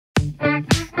As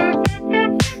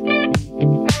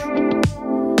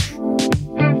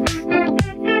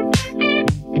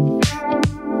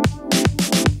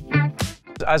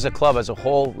a club, as a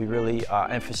whole, we really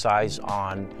emphasize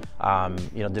on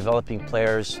developing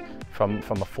players from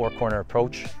a four-corner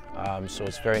approach. So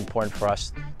it's very important for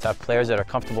us to have players that are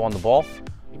comfortable on the ball,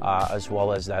 as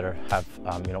well as that have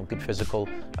good physical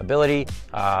ability,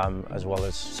 as well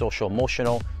as social,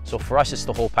 emotional. So for us, it's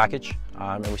the whole package,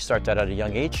 and we start that at a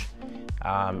young age.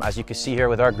 As you can see here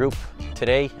with our group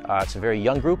today, it's a very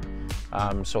young group.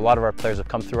 So a lot of our players have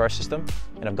come through our system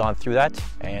and have gone through that,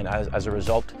 and as a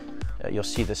result, you'll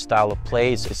see the style of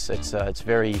plays. It's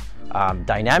very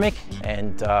dynamic,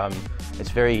 and it's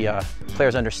very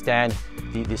players understand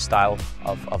the style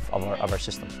of our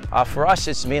system. For us,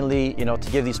 it's mainly to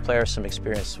give these players some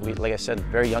experience. Like I said,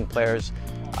 very young players.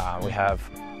 We have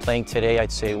playing today,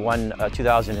 I'd say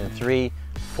 2003,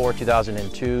 4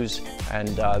 2002s, and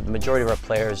the majority of our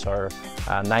players are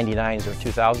 99s or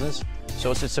 2000s.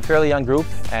 So it's a fairly young group,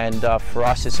 and for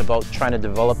us, it's about trying to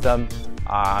develop them.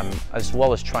 As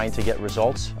well as trying to get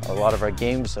results. A lot of our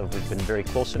games, we've been very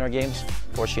close in our games.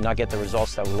 Fortunately, not get the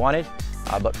results that we wanted,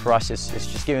 but for us, it's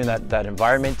just giving that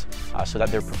environment so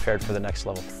that they're prepared for the next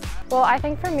level. Well, I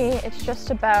think for me, it's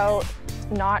just about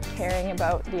not caring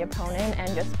about the opponent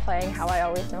and just playing how I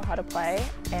always know how to play,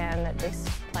 and just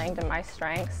playing to my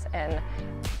strengths, and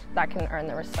that can earn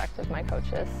the respect of my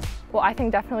coaches. Well, I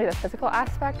think definitely the physical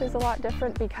aspect is a lot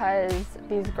different, because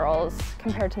these girls,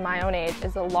 compared to my own age,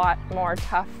 is a lot more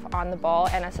tough on the ball,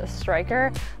 and as a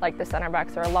striker, like the center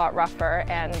backs are a lot rougher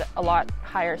and a lot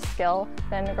higher skill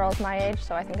than girls my age,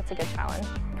 so I think it's a good challenge.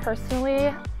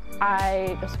 Personally,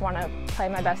 I just want to play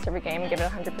my best every game and give it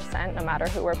 100%, no matter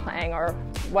who we're playing or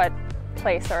what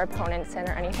place our opponent's in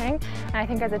or anything. And I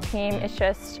think as a team, it's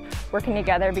just working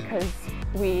together, because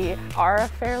we are a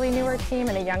fairly newer team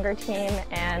and a younger team,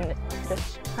 and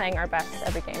just playing our best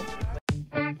every game.